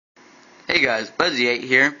Hey guys, Buzzy8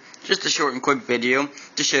 here. Just a short and quick video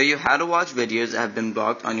to show you how to watch videos that have been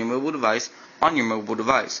blocked on your mobile device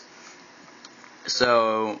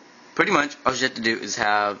So, pretty much all you have to do is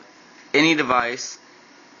have any device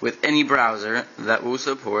with any browser that will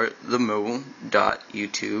support the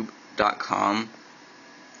mobile.youtube.com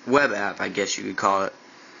web app, I guess you could call it.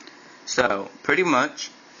 So, pretty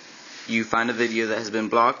much you find a video that has been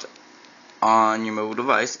blocked on your mobile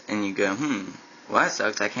device and you go, well, that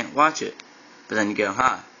sucks, I can't watch it. But then you go,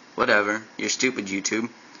 whatever, you're stupid, YouTube.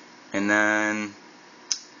 And then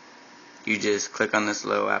you just click on this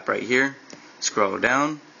little app right here, scroll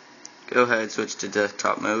down, go ahead, switch to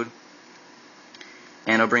desktop mode,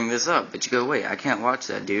 and it'll bring this up. But you go, wait, I can't watch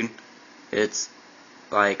that, dude. It's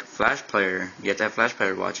like Flash Player. You have to have Flash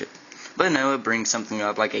Player to watch it. But no, it brings something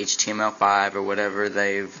up like HTML5 or whatever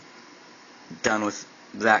they've done with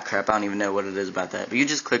that crap. I don't even know what it is about that. But you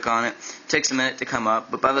just click on it. It takes a minute to come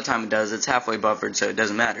up, but by the time it does, it's halfway buffered, so it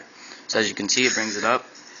doesn't matter. So as you can see, it brings it up.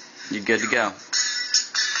 You're good to go.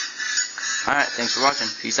 Alright, thanks for watching.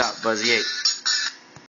 Peace out. Buzzy8.